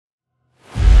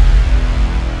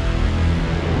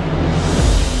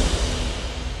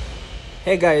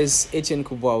Hey guys, Etian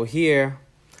here.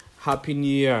 Happy New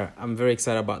Year. I'm very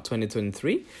excited about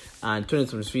 2023, and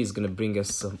 2023 is going to bring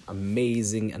us some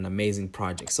amazing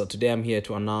projects. So today I'm here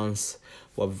to announce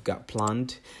what we've got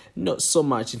planned. Not so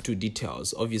much into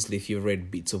details. Obviously, if you've read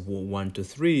Beats of War 1 to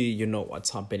 3, you know what's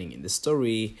happening in the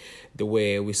story. The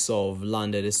way we sort of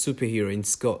landed a superhero in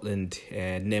Scotland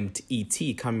named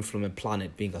E.T. coming from a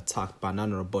planet being attacked by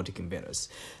nanorobotic invaders.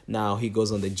 Now he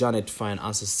goes on the journey to find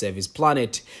answers to save his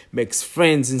planet, makes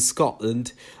friends in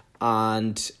Scotland,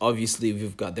 and obviously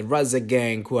we've got the Raza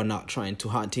gang who are now trying to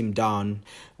hunt him down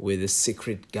with a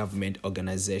secret government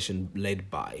organization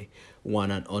led by one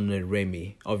and only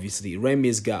Remy. Obviously,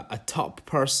 Remy's got a top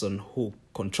person who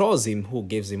controls him, who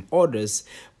gives him orders,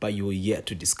 but you will yet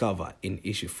to discover in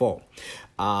issue 4.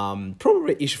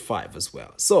 Probably issue 5 as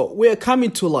well. So we're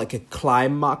coming to like a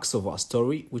climax of our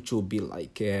story, which will be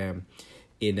like in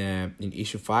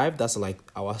issue 5. That's like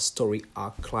our story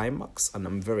arc climax, and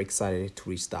I'm very excited to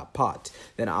reach that part.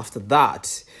 Then after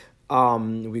that,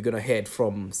 we're gonna head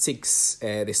from the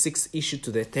 6th issue to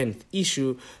the 10th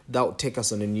issue. That will take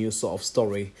us on a new sort of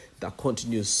story that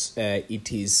continues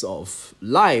E.T.'s sort of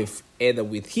life, either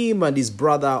with him and his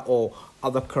brother or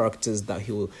other characters that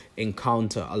he will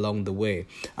encounter along the way.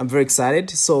 I'm very excited.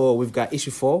 So we've got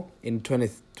issue 4 in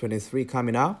 2023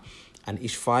 coming out, and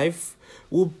issue 5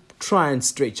 will try and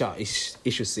stretch out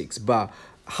issue 6, but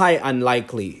high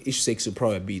unlikely issue 6 will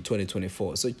probably be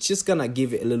 2024. So just gonna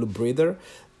give it a little breather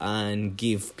and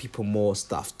give people more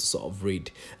stuff to sort of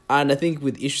read. And I think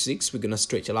with issue 6 we're gonna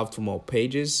stretch it out for more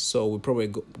pages, so we're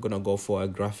probably gonna go for a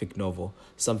graphic novel,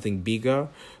 something bigger,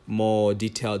 more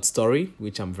detailed story,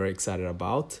 which I'm very excited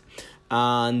about.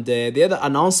 And the other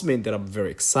announcement that I'm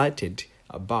very excited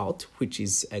about, which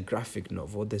is a graphic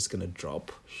novel that's gonna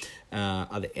drop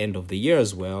at the end of the year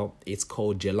as well. It's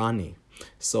called Jelani.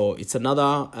 So it's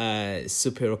another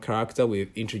superhero character we're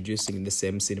introducing in the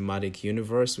same cinematic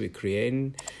universe we're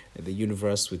creating, the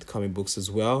universe with comic books as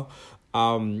well.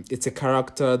 It's a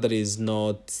character that is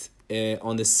not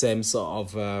on the same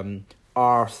sort of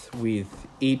earth with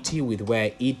E.T, with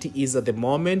where E.T is at the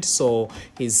moment. So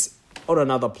he's on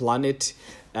another planet,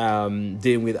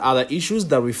 dealing with other issues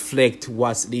that reflect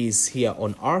what it is here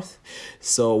on Earth.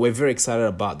 So we're very excited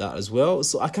about that as well.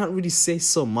 So I can't really say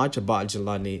so much about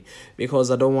Jelani because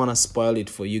I don't want to spoil it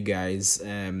for you guys.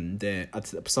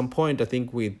 At some point, I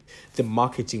think with the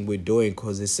marketing we're doing,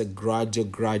 because it's a gradual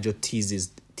teasers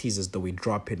that we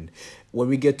drop in. When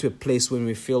we get to a place when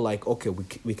we feel like, okay,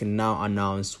 we can now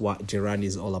announce what Jelani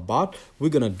is all about, we're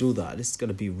going to do that. It's going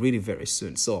to be really very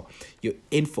soon. So you're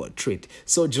in for a treat.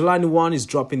 So Jelani 1 is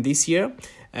dropping this year.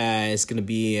 It's going to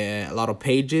be a lot of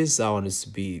pages. I want it to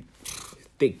be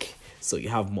thick, so you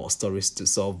have more stories to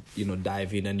sort of,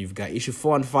 dive in. And you've got issue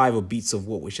 4 and 5 of Beats of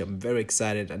War, which I'm very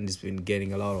excited, and it's been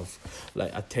getting a lot of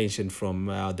attention from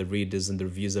the readers, and the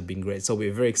reviews have been great. So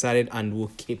we're very excited, and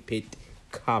we'll keep it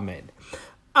coming.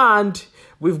 And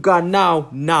we've got now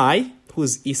Nai,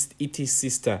 who's E.T.'s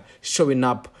sister, showing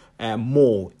up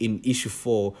more in issue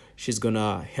 4. She's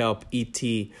gonna help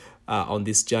E.T on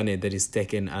this journey that is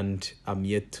taken, and I'm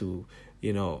yet to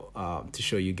to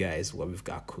show you guys what we've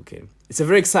got cooking. It's a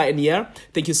very exciting year.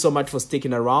 Thank you so much for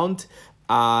sticking around,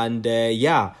 and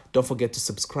don't forget to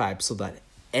subscribe so that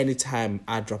anytime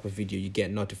I drop a video, you get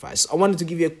notified. So I wanted to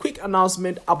give you a quick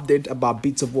announcement update about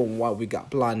Beats of War and what we got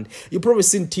planned. You've probably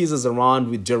seen teasers around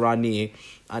with Jelani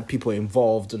and people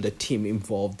involved and the team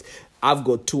involved. I've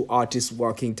got 2 artists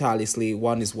working tirelessly.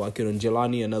 One is working on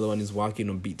Jelani, another one is working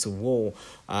on Beats of War,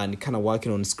 and kind of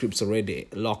working on scripts already,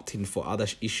 locked in for other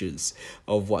issues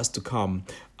of what's to come.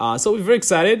 So we're very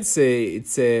excited.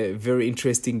 It's a very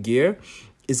interesting year.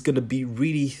 It's going to be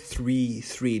really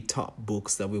three top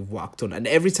books that we've worked on. And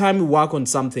every time we work on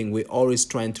something, we're always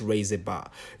trying to raise a bar.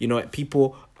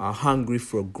 People are hungry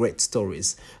for great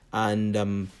stories. And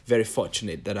I'm very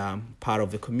fortunate that I'm part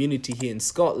of the community here in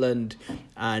Scotland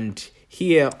and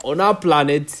here on our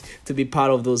planet to be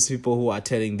part of those people who are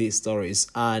telling these stories.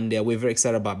 And we're very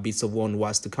excited about Beats of War and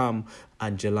what's to come,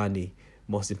 and Jelani,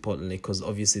 most importantly, because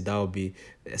obviously that will be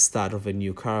a start of a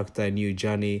new character, a new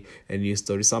journey, a new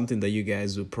story, something that you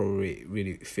guys will probably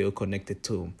really feel connected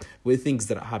to with things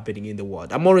that are happening in the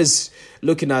world. I'm always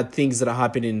looking at things that are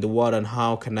happening in the world and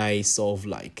how can I sort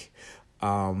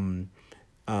of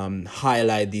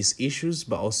highlight these issues,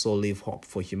 but also leave hope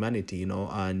for humanity,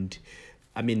 and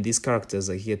I mean, these characters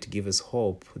are here to give us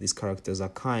hope. These characters are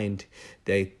kind.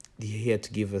 They're here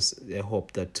to give us a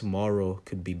hope that tomorrow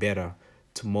could be better.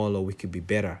 Tomorrow we could be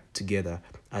better together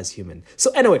as human.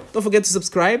 So anyway, don't forget to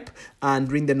subscribe and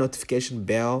ring the notification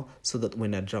bell so that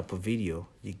when I drop a video,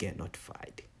 you get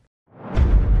notified.